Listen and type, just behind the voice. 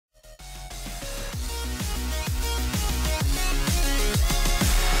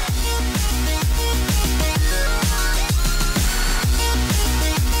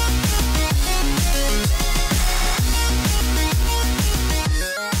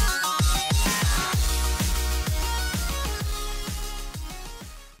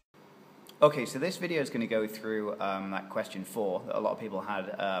Okay, so this video is going to go through that question 4 that a lot of people had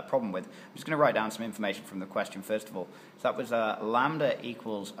a problem with. I'm just going to write down some information from the question first of all. So that was lambda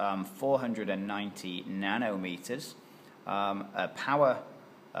equals 490 nanometers. Power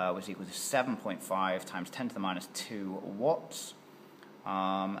was equal to 7.5 times 10 to the minus 2 watts.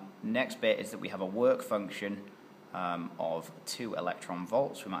 Next bit is that we have a work function of 2 electron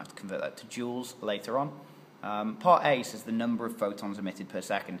volts. We might have to convert that to joules later on. Part A says the number of photons emitted per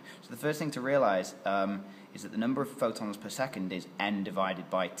second. So the first thing to realize is that the number of photons per second is n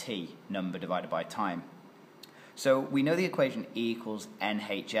divided by t, number divided by time. So we know the equation E equals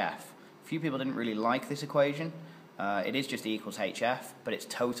NHF. A few people didn't really like this equation. It is just E equals HF, but it's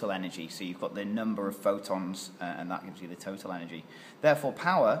total energy. So you've got the number of photons, and that gives you the total energy. Therefore,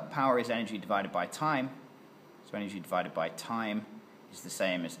 power is energy divided by time. So energy divided by time is the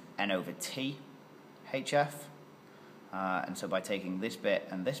same as N over T. HF, and so by taking this bit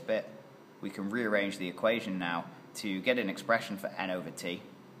and this bit, we can rearrange the equation now to get an expression for N over T,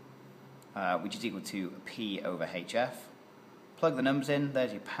 which is equal to P over HF. Plug the numbers in,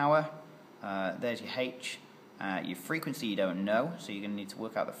 there's your power, there's your H, your frequency you don't know, so you're going to need to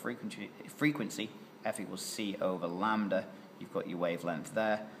work out the frequency, F equals C over lambda. You've got your wavelength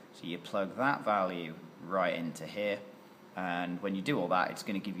there, so you plug that value right into here. And when you do all that, it's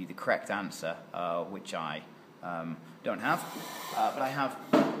going to give you the correct answer, which I don't have, but I have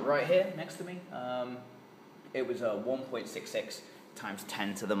right here next to me. It was 1.66 times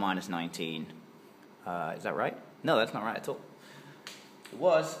 10 to the minus 19. Is that right? No, that's not right at all. It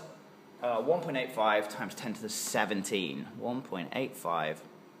was 1.85 times 10 to the 17. 1.85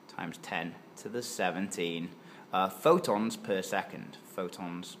 times 10 to the 17 photons per second.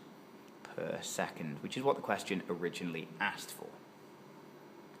 Photons per second, which is what the question originally asked for.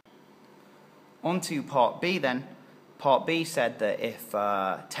 On to part B then. Part B said that if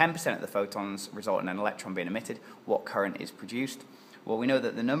 10% of the photons result in an electron being emitted, what current is produced? Well, we know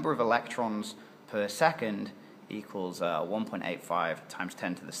that the number of electrons per second equals 1.85 times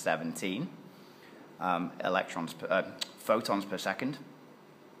 10 to the 17 photons per second.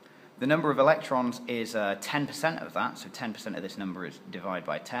 The number of electrons is 10% of that, so 10% of this number is divided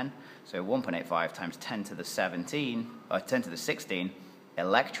by 10. So 1.85 times 10 to the 17, 10 to the 16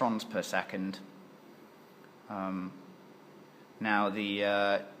 electrons per second. Now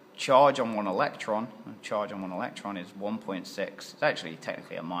the charge on one electron is 1.6. It's actually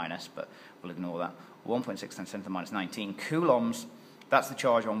technically a minus, but we'll ignore that. 1.6 times 10 to the minus 19 coulombs. That's the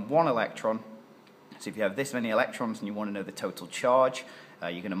charge on one electron. So if you have this many electrons and you want to know the total charge,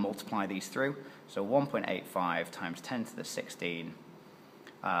 you're going to multiply these through. So 1.85 times 10 to the 16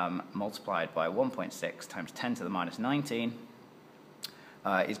 multiplied by 1.6 times 10 to the minus 19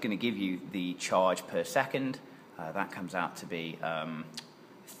 is going to give you the charge per second. That comes out to be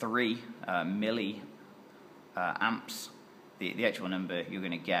 3 milliamps. The actual number you're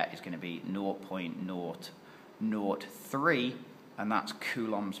going to get is going to be 0.003, and that's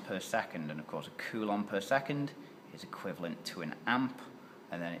coulombs per second. And of course, a coulomb per second is equivalent to an amp,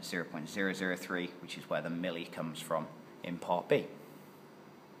 and then it's 0.003, which is where the milli comes from in part B.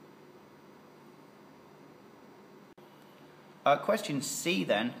 Question C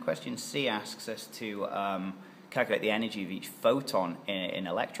then. Question C asks us to calculate the energy of each photon in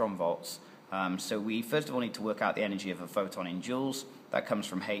electron volts. So we first of all need to work out the energy of a photon in joules. That comes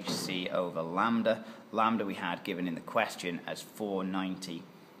from hc over lambda. Lambda we had given in the question as 490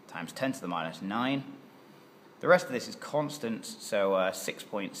 times 10 to the minus 9. The rest of this is constants, so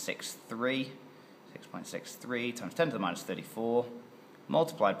 6.63 times 10 to the minus 34,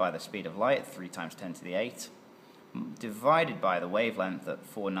 multiplied by the speed of light, 3 times 10 to the 8, divided by the wavelength at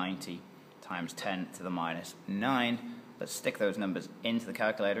 490 times 10 to the minus 9. Let's stick those numbers into the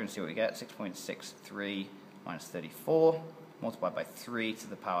calculator and see what we get. 6.63 minus 34, multiplied by 3 to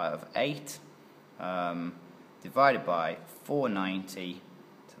the power of 8, divided by 490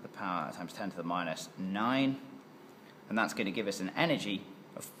 to the power times 10 to the minus 9. And that's going to give us an energy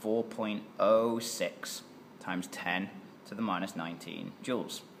of 4.06 times 10 to the minus 19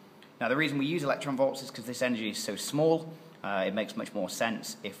 joules. Now the reason we use electron volts is because this energy is so small. It makes much more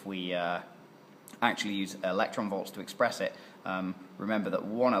sense if we actually use electron volts to express it. Remember that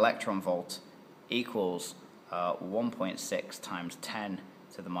 1 electron volt equals 1.6 times 10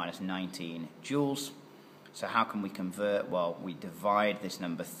 to the minus 19 joules. So how can we convert? Well, we divide this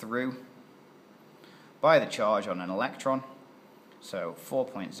number through by the charge on an electron. So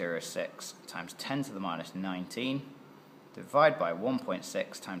 4.06 times 10 to the minus 19 divided by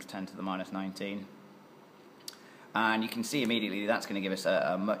 1.6 times 10 to the minus 19. And you can see immediately that's going to give us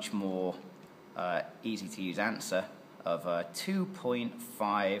a much more easy to use answer of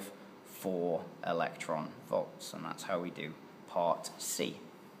 2.5 4 electron volts, and that's how we do part C.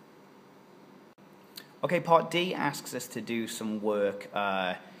 Okay, part D asks us to do some work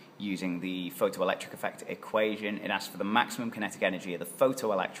using the photoelectric effect equation. It asks for the maximum kinetic energy of the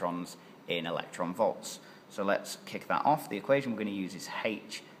photoelectrons in electron volts. So let's kick that off. The equation we're going to use is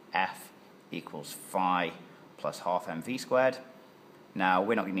HF equals phi plus half mv squared. Now,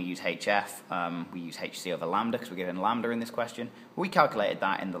 we're not going to use HF, we use HC over lambda because we're given lambda in this question. We calculated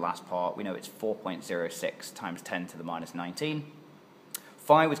that in the last part. We know it's 4.06 times 10 to the minus 19.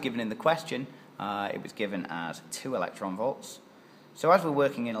 Phi was given in the question. It was given as 2 electron volts. So as we're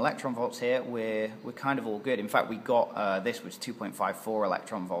working in electron volts here, we're kind of all good. In fact, we got, this was 2.54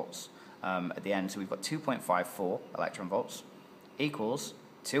 electron volts at the end. So we've got 2.54 electron volts equals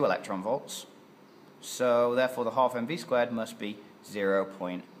 2 electron volts. So therefore the half mv squared must be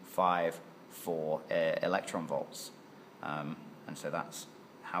 0.54 electron volts. And so that's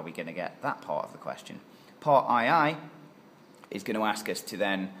how we're going to get that part of the question. Part II is going to ask us to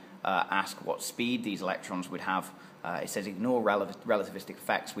then ask what speed these electrons would have. It says ignore relativistic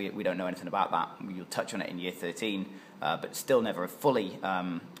effects. We don't know anything about that. You'll touch on it in year 13, but still never fully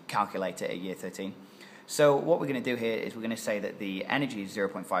calculate it at year 13. So what we're going to do here is we're going to say that the energy is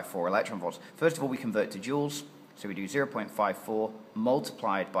 0.54 electron volts. First of all, we convert to joules. So we do 0.54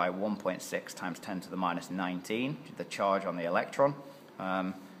 multiplied by 1.6 times 10 to the minus 19, the charge on the electron.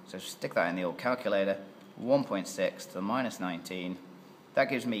 So stick that in the old calculator. 1.6 to the minus 19. That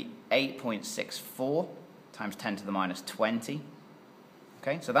gives me 8.64 times 10 to the minus 20.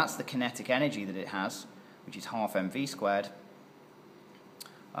 Okay, so that's the kinetic energy that it has, which is half mv squared.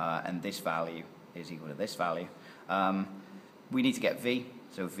 And this value is equal to this value. We need to get V,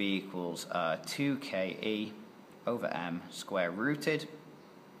 so V equals 2ke over m square rooted.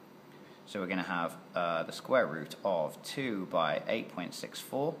 So we're going to have the square root of 2 by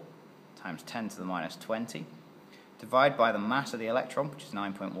 8.64 times 10 to the minus 20. Divide by the mass of the electron, which is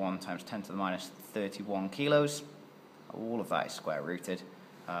 9.1 times 10 to the minus 31 kilos. All of that is square rooted.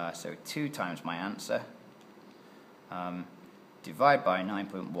 So 2 times my answer. Divide by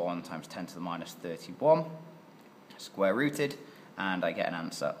 9.1 times 10 to the minus 31, square rooted, and I get an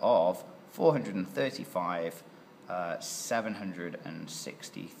answer of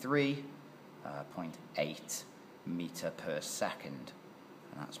 763.8 meter per second.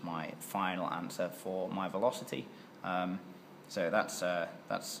 And that's my final answer for my velocity. So that's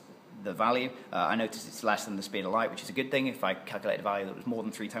the value. I noticed it's less than the speed of light, which is a good thing. If I calculated a value that was more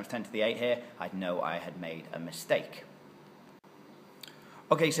than 3 times 10 to the 8 here, I'd know I had made a mistake.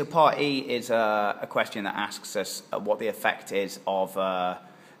 Okay, so part E is a question that asks us what the effect is of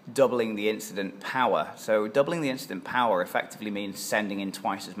doubling the incident power. So doubling the incident power effectively means sending in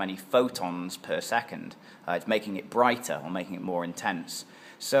twice as many photons per second. It's making it brighter or making it more intense.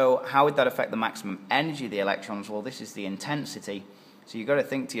 So how would that affect the maximum energy of the electrons? Well, this is the intensity. So you've got to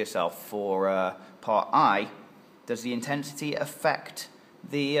think to yourself for part I, does the intensity affect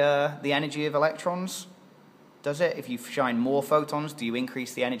the energy of electrons? Does it? If you shine more photons, do you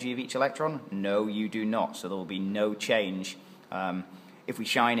increase the energy of each electron? No, you do not. So there will be no change. If we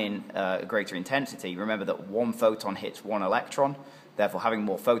shine in a greater intensity, remember that 1 photon hits 1 electron. Therefore, having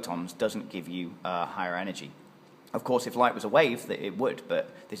more photons doesn't give you higher energy. Of course, if light was a wave, it would, but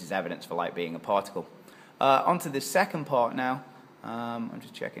this is evidence for light being a particle. On to the second part now. I'm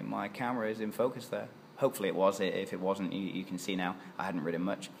just checking my camera is in focus there. Hopefully it was. If it wasn't, you can see now. I hadn't written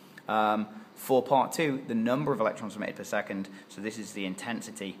much. For part 2, the number of electrons emitted per second, so this is the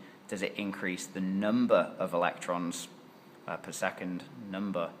intensity. Does it increase the number of electrons per second?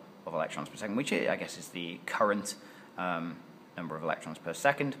 Number of electrons per second, which I guess is the current number of electrons per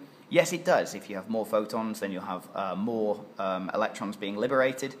second. Yes, it does. If you have more photons, then you'll have more electrons being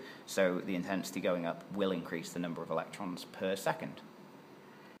liberated, so the intensity going up will increase the number of electrons per second.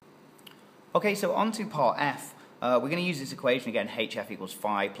 Okay, so on to part F. We're going to use this equation again, HF equals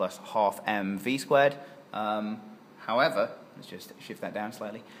phi plus half mv squared. However, let's just shift that down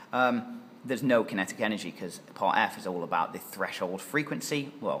slightly. There's no kinetic energy because part F is all about the threshold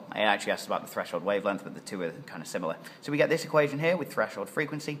frequency. Well, it actually asks about the threshold wavelength, but the two are kind of similar. So we get this equation here with threshold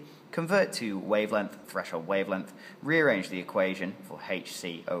frequency, convert to wavelength, threshold wavelength, rearrange the equation for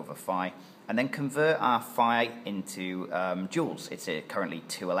Hc over phi, and then convert our phi into joules. It's currently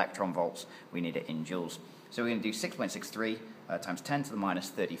 2 electron volts. We need it in joules. So we're going to do 6.63 times 10 to the minus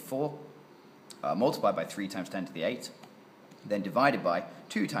 34, multiplied by 3 times 10 to the 8, then divided by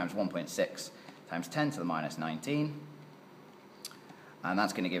 2 times 1.6 times 10 to the minus 19. And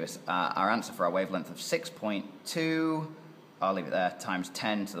that's going to give us our answer for our wavelength of 6.2, I'll leave it there, times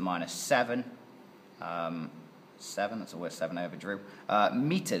 10 to the minus 7. 7, that's the worst 7 I ever drew.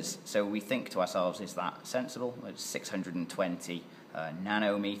 Meters, so we think to ourselves, is that sensible? It's 620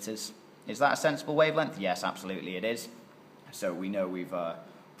 nanometers. Is that a sensible wavelength? Yes, absolutely it is. So we know we've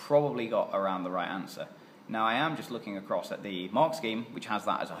probably got around the right answer. Now I am just looking across at the mark scheme, which has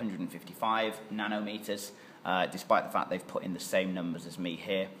that as 155 nanometers, despite the fact they've put in the same numbers as me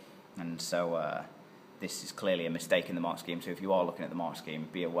here. And so this is clearly a mistake in the mark scheme, so if you are looking at the mark scheme,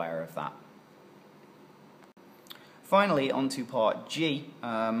 be aware of that. Finally, on to part G,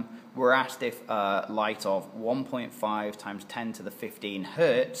 we're asked if light of 1.5 times 10 to the 15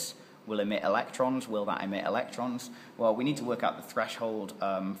 hertz will emit electrons. Will that emit electrons? Well, we need to work out the threshold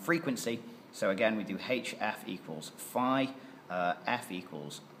frequency. So again, we do HF equals phi, F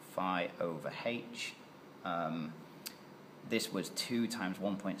equals phi over H. This was 2 times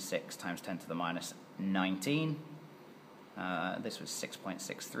 1.6 times 10 to the minus 19. This was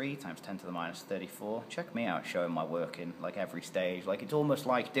 6.63 times 10 to the minus 34. Check me out showing my work in like every stage. Like it's almost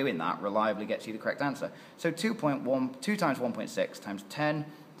like doing that reliably gets you the correct answer. So 2 times 1.6 times 10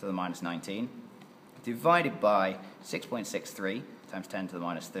 to the minus 19 divided by 6.63 times 10 to the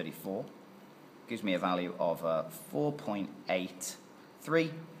minus 34 gives me a value of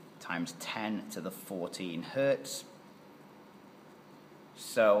 4.83 times 10 to the 14 hertz.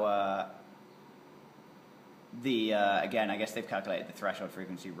 So again, I guess they've calculated the threshold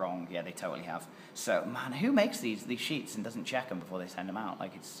frequency wrong. Yeah, they totally have. So, man, who makes these sheets and doesn't check them before they send them out?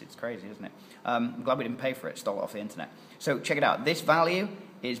 Like, it's crazy, isn't it? I'm glad we didn't pay for it, stole it off the internet. So, check it out. This value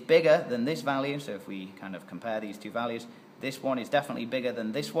is bigger than this value. So, if we kind of compare these two values, this one is definitely bigger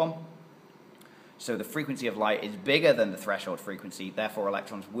than this one. So, the frequency of light is bigger than the threshold frequency. Therefore,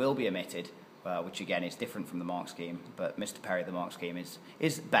 electrons will be emitted, which again is different from the mark scheme. But Mr. Perry, the mark scheme,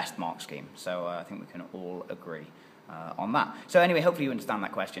 is best mark scheme. So I think we can all agree on that. So anyway, hopefully you understand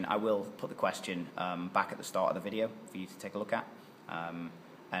that question. I will put the question back at the start of the video for you to take a look at.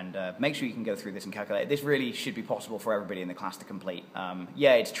 And make sure you can go through this and calculate it. This really should be possible for everybody in the class to complete.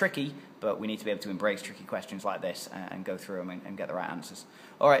 Yeah, it's tricky, but we need to be able to embrace tricky questions like this and go through them and get the right answers.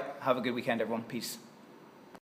 All right, have a good weekend, everyone. Peace.